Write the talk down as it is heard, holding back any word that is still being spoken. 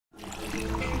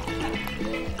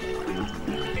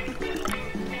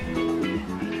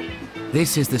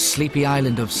This is the sleepy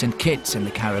island of St. Kitts in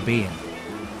the Caribbean.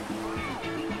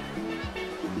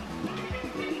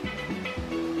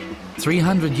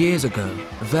 "300 years ago,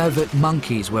 Vervet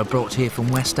monkeys were brought here from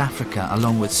West Africa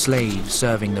along with slaves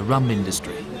serving the rum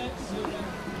industry.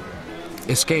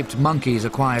 Escaped monkeys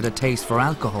acquired a taste for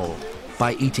alcohol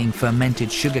by eating fermented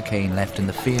sugarcane left in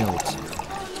the fields.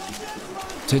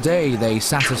 Today they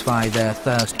satisfy their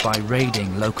thirst by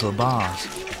raiding local bars.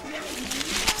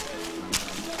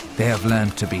 They have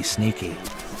learned to be sneaky.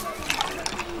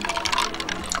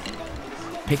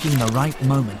 Picking the right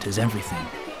moment is everything.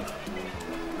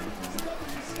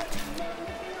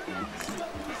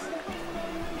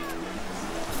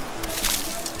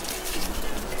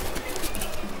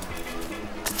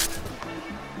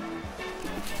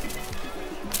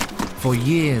 For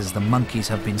years, the monkeys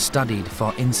have been studied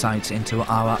for insights into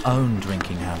our own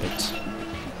drinking habits.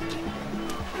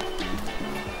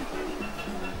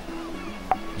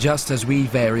 Just as we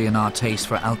vary in our taste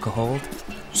for alcohol,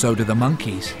 so do the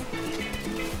monkeys.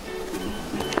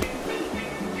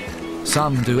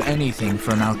 Some do anything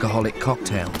for an alcoholic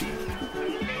cocktail.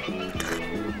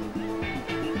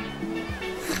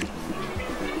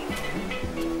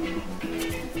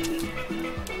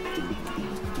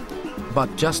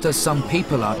 But just as some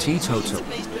people are teetotal,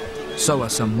 so are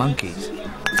some monkeys.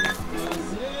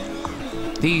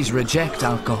 These reject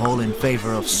alcohol in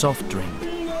favor of soft drink.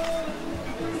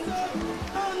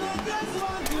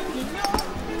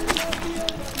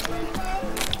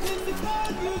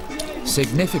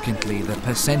 Significantly, the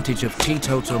percentage of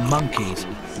teetotal monkeys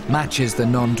matches the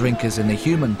non-drinkers in the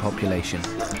human population.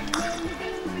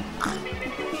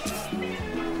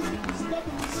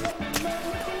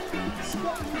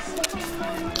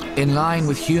 In line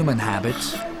with human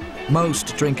habits,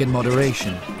 most drink in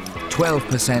moderation.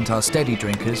 12% are steady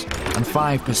drinkers and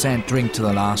 5% drink to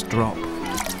the last drop.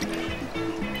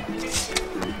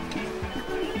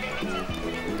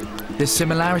 This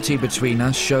similarity between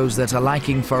us shows that a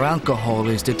liking for alcohol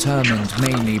is determined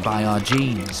mainly by our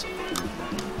genes.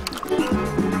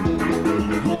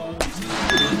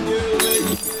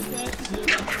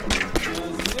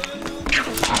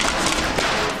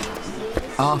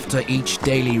 After each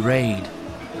daily raid,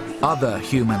 other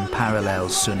human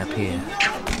parallels soon appear.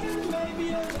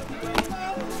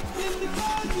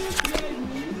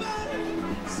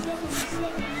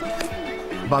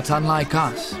 But unlike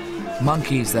us,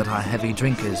 monkeys that are heavy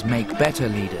drinkers make better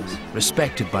leaders,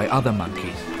 respected by other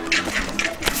monkeys.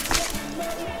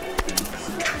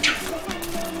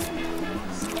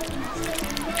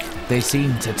 They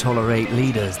seem to tolerate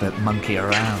leaders that monkey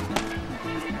around.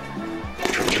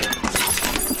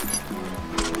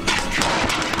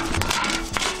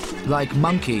 Like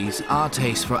monkeys, our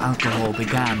taste for alcohol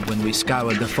began when we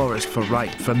scoured the forest for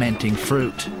ripe, fermenting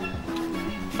fruit.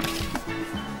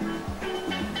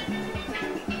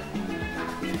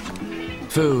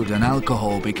 Food and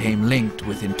alcohol became linked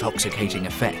with intoxicating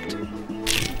effect.